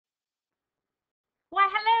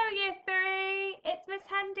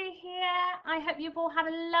Mandy here. I hope you've all had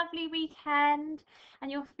a lovely weekend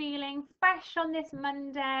and you're feeling fresh on this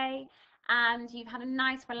Monday and you've had a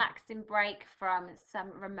nice relaxing break from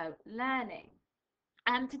some remote learning.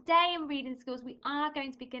 Today in Reading Skills, we are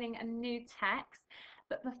going to be beginning a new text.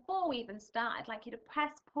 But before we even start, I'd like you to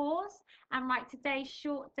press pause and write today's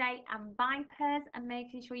short date and vipers and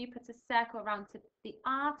making sure you put a circle around to the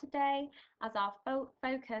R today as our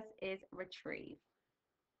focus is retrieve.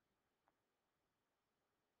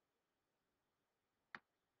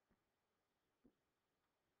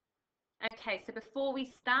 Okay, so before we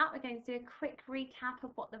start, we're going to do a quick recap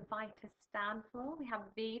of what the vipers stand for. We have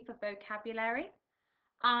V for vocabulary,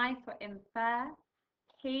 I for infer,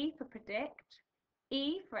 P for predict,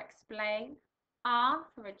 E for explain, R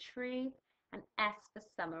for retrieve, and S for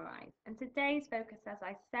summarize. And today's focus, as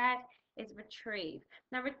I said, is retrieve.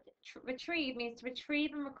 Now, retrieve means to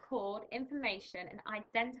retrieve and record information and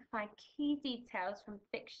identify key details from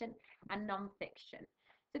fiction and non-fiction.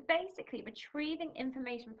 So basically, retrieving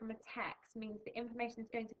information from a text means the information is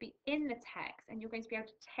going to be in the text and you're going to be able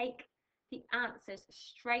to take the answers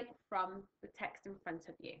straight from the text in front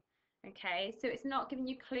of you. Okay, so it's not giving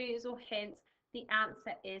you clues or hints, the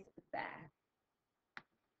answer is there.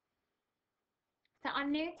 So our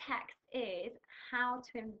new text is How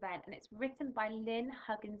to Invent, and it's written by Lynn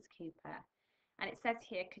Huggins Cooper. And it says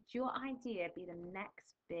here, could your idea be the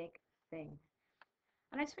next big thing?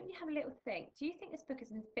 And I just want you to have a little think. Do you think this book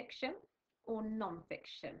is in fiction or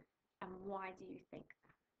non-fiction? And why do you think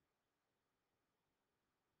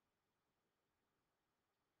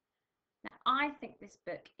that? Now, I think this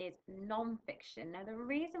book is non-fiction. Now, the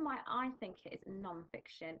reason why I think it is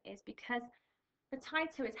non-fiction is because the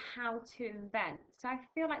title is How to Invent. So I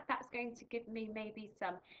feel like that's going to give me maybe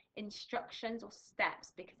some instructions or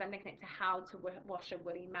steps because I'm looking at how to wash a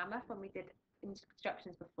woolly mammoth when we did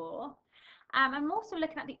instructions before. I'm also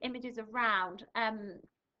looking at the images around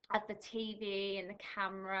of the TV and the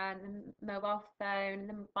camera and the mobile phone and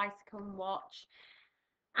the bicycle and watch.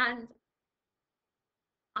 And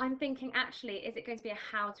I'm thinking, actually, is it going to be a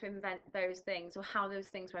how to invent those things or how those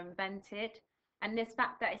things were invented? And this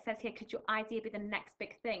fact that it says here, could your idea be the next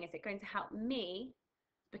big thing? Is it going to help me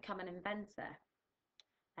become an inventor?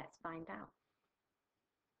 Let's find out.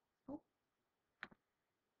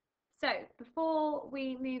 So before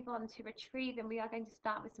we move on to retrieving, we are going to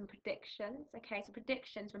start with some predictions. Okay, so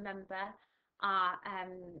predictions, remember, are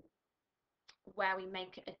where we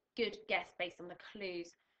make a good guess based on the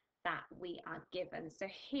clues that we are given. So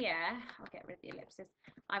here, I'll get rid of the ellipsis.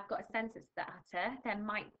 I've got a sentence starter. There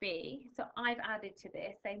might be, so I've added to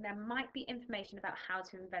this saying there might be information about how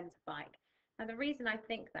to invent a bike. Now the reason I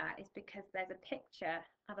think that is because there's a picture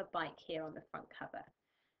of a bike here on the front cover.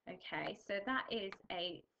 Okay, so that is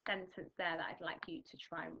a sentence there that I'd like you to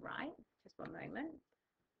try and write. Just one moment.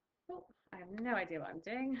 Oh, I have no idea what I'm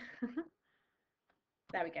doing.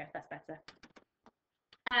 There we go, that's better.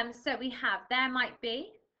 So we have there might be.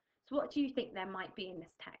 So what do you think there might be in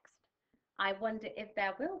this text? I wonder if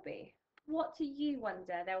there will be. What do you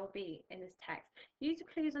wonder there will be in this text? Use the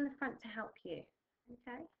clues on the front to help you.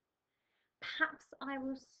 Okay. Perhaps I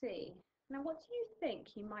will see. Now, what do you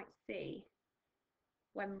think you might see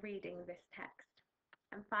when reading this text?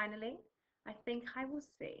 And finally, I think I will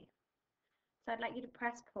see. So I'd like you to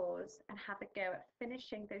press pause and have a go at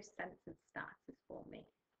finishing those sentence starters for me.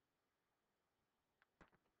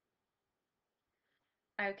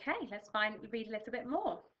 Okay, let's read a little bit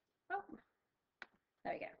more. Oh,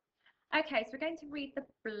 there we go. Okay, so we're going to read the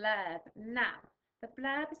blurb now. The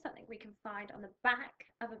blurb is something we can find on the back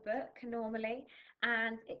of a book normally,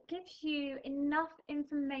 and it gives you enough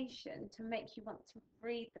information to make you want to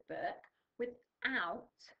read the book without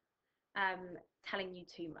telling you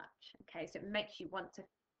too much. Okay, so it makes you want to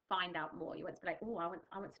find out more. You want to be like, oh, I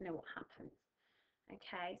want to know what happens.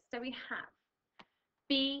 Okay, so we have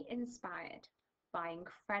Be Inspired by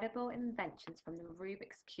incredible inventions from the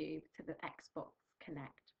Rubik's Cube to the Xbox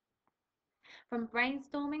Kinect. From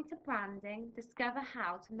brainstorming to branding, discover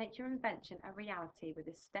how to make your invention a reality with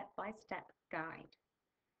a step-by-step guide.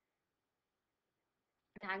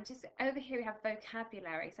 Now, just over here we have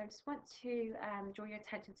vocabulary. So I just want to draw your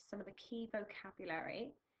attention to some of the key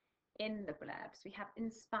vocabulary in the blurbs. We have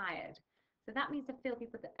inspired. So that means to fill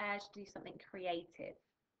people with the urge to do something creative.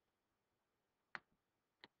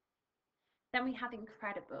 Then we have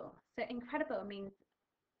incredible. So incredible means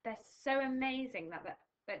they're so amazing that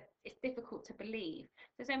it's difficult to believe.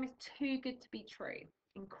 So it's almost too good to be true.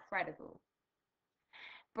 Incredible.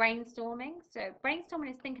 Brainstorming. So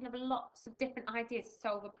brainstorming is thinking of lots of different ideas to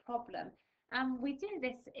solve a problem. And we do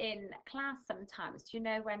this in class sometimes, you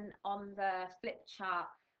know, when on the flip chart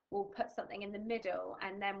we'll put something in the middle,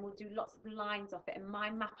 and then we'll do lots of lines off it and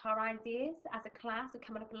mind map our ideas as a class. We're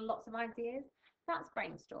coming up with lots of ideas. That's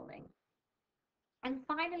brainstorming. And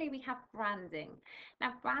finally, we have branding.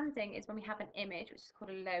 Now, branding is when we have an image, which is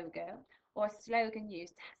called a logo, or a slogan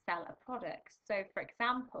used to sell a product. So, for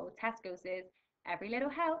example, Tesco's is "Every little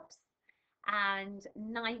helps," and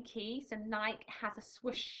Nike, so Nike has a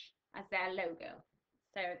swoosh as their logo.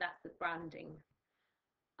 So that's the branding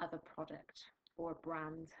of a product or a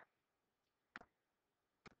brand.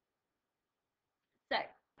 So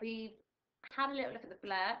we've had a little look at the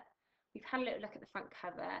blurb, we've had a little look at the front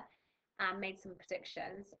cover and made some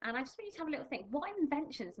predictions. And I just want you to have a little think, what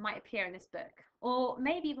inventions might appear in this book? Or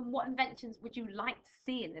maybe even what inventions would you like to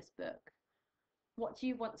see in this book? What do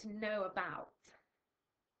you want to know about?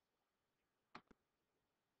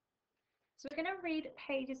 So we're going to read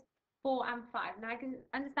pages 4 and 5. Now I can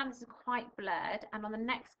understand this is quite blurred, and on the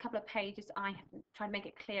next couple of pages I have tried to make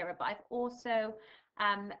it clearer, but I've also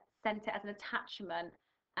sent it as an attachment,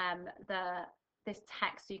 this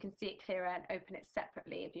text, so you can see it clearer and open it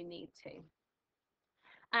separately if you need to.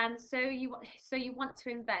 So you want to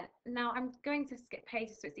invent. Now I'm going to skip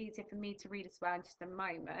pages so it's easier for me to read as well in just a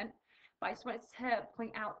moment, but I just wanted to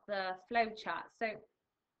point out the flow chart. So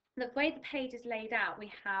the way the page is laid out,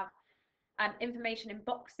 we have information in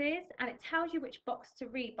boxes, and it tells you which box to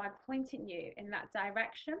read by pointing you in that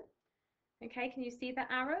direction. Okay, can you see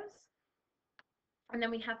the arrows? And then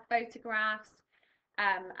we have photographs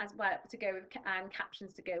as well to go with, and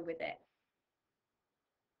captions to go with it.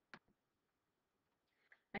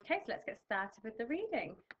 Okay, so let's get started with the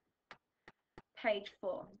reading. Page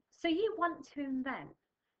 4. So you want to invent.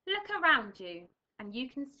 Look around you and you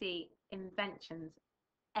can see inventions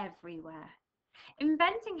everywhere.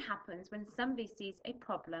 Inventing happens when somebody sees a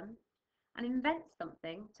problem and invents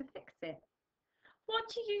something to fix it. What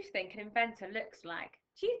do you think an inventor looks like?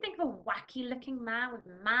 Do you think of a wacky looking man with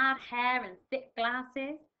mad hair and thick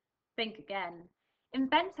glasses? Think again.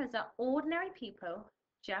 Inventors are ordinary people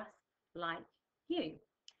just like you.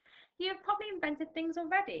 You have probably invented things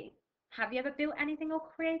already. Have you ever built anything or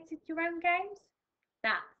created your own games?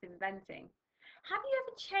 That's inventing. Have you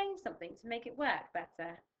ever changed something to make it work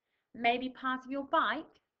better? Maybe part of your bike?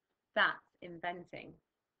 That's inventing.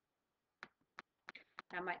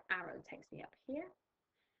 Now my arrow takes me up here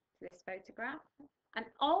to this photograph. An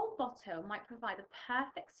old bottle might provide a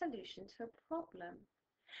perfect solution to a problem.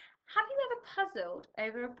 Have you ever puzzled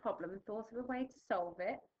over a problem and thought of a way to solve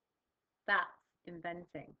it? That's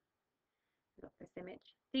inventing. Look at this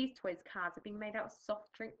image. These toys cars are being made out of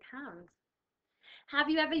soft drink cans. Have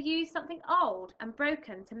you ever used something old and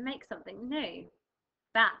broken to make something new?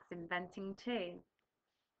 That's inventing too.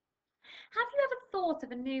 Have you ever thought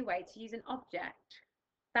of a new way to use an object?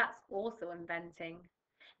 That's also inventing.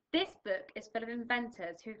 This book is full of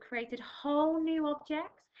inventors who created whole new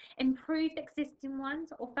objects, improved existing ones,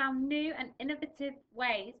 or found new and innovative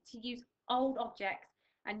ways to use old objects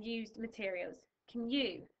and used materials. Can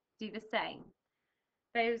you do the same?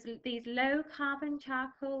 These low carbon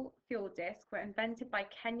charcoal fuel discs were invented by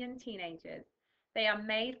Kenyan teenagers. They are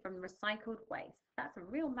made from recycled waste. That's a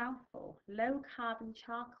real mouthful. Low carbon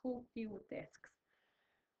charcoal fuel discs.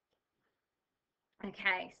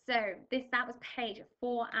 Okay, so that was page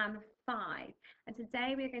 4 and 5. And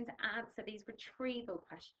today we're going to answer these retrieval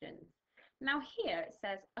questions. Now here it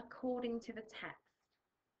says, according to the text.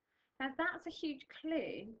 Now that's a huge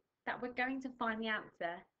clue that we're going to find the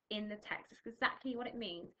answer in the text. It's exactly what it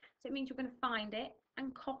means. So it means you're going to find it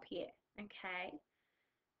and copy it, okay?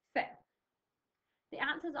 So the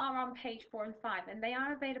answers are on page 4 and 5, and they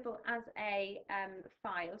are available as a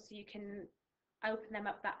file, so you can open them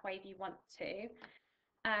up that way if you want to.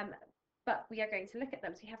 But we are going to look at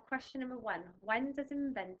them. So you have question number 1. When does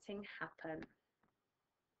inventing happen?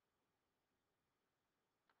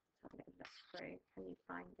 Have a little look through. Can you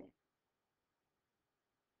find it?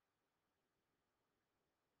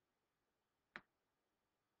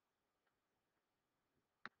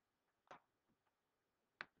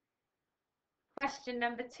 Question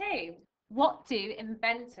number 2. What do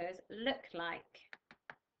inventors look like?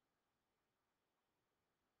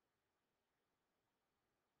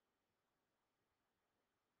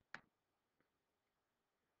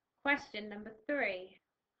 Question number 3.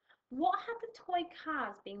 What have the toy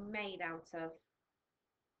cars been made out of?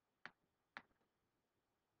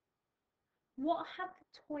 What have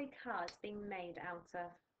the toy cars been made out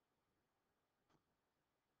of?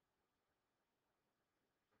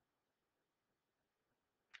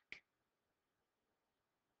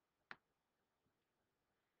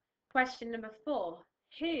 Question number 4.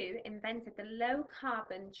 Who invented the low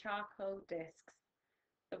carbon charcoal discs?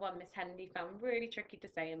 the one Miss Henley found really tricky to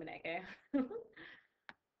say a minute ago.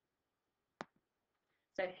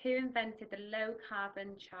 So who invented the low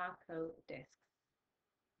carbon charcoal discs?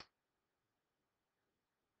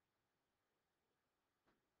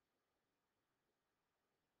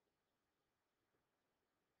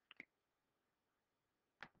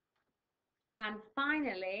 And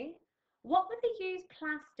finally, what were the used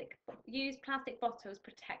plastic bottles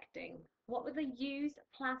protecting? What were the used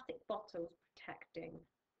plastic bottles protecting?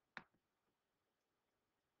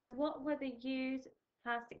 What were the used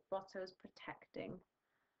plastic bottles protecting?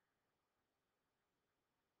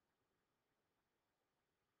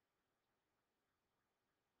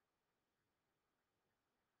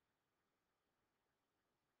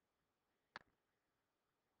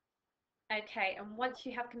 Okay, and once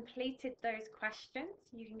you have completed those questions,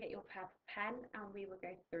 you can get your paper pen and we will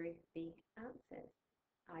go through the answers.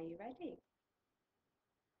 Are you ready?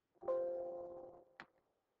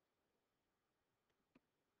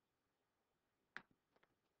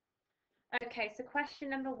 Okay, so question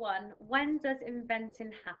number 1, when does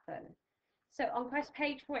inventing happen? So on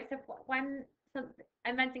page 4, it said when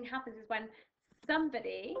inventing happens is when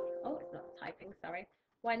somebody, oh, it's not typing, sorry,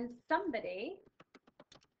 when somebody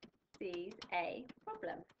sees a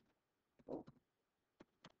problem. Oh.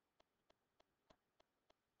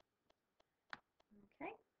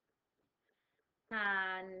 Okay.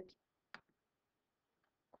 And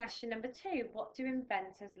question number 2, what do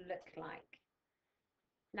inventors look like?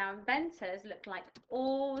 Now, inventors look like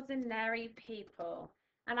ordinary people,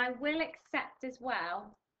 and I will accept as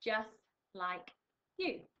well, just like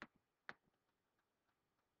you.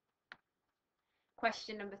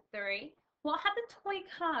 Question number 3, what have the toy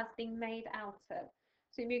cars been made out of?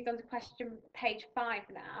 So we moved on to page 5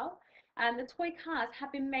 now, and the toy cars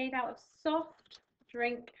have been made out of soft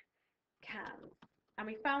drink cans, and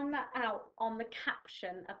we found that out on the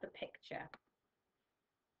caption of the picture.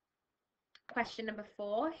 Question number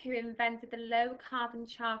 4, who invented the low carbon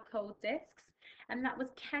charcoal discs? And that was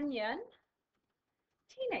Kenyan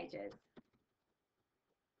teenagers.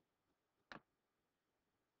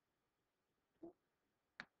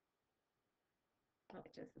 Oh,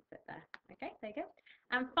 it just sit there. Okay, there you go.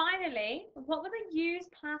 And finally, what were the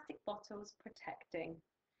used plastic bottles protecting?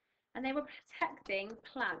 And they were protecting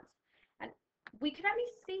plants. And we could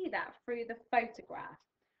only see that through the photograph.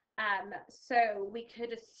 So we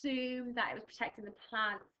could assume that it was protecting the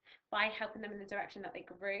plants by helping them in the direction that they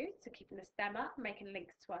grew, so keeping the stem up, making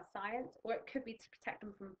links to our science, or it could be to protect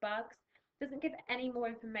them from bugs. It doesn't give any more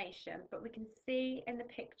information, but we can see in the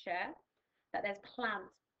picture that there's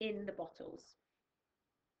plants in the bottles.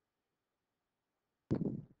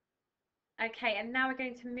 Okay, and now we're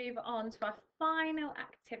going to move on to our final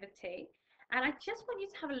activity. And I just want you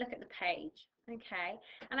to have a look at the page, okay?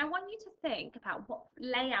 And I want you to think about what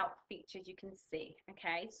layout features you can see,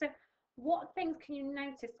 okay? So what things can you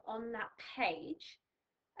notice on that page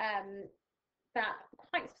that are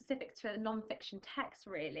quite specific to a non-fiction text,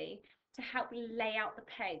 really, to help lay out the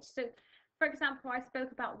page? So, for example, I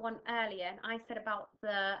spoke about one earlier, and I said about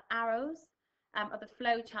the arrows of the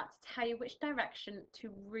flowchart to tell you which direction to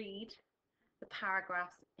read the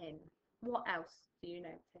paragraphs in. What else do you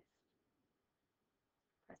notice?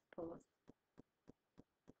 Press pause.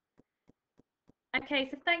 Okay,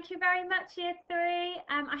 so thank you very much, Year 3.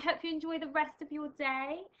 I hope you enjoy the rest of your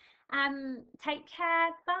day. Take care.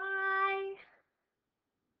 Bye.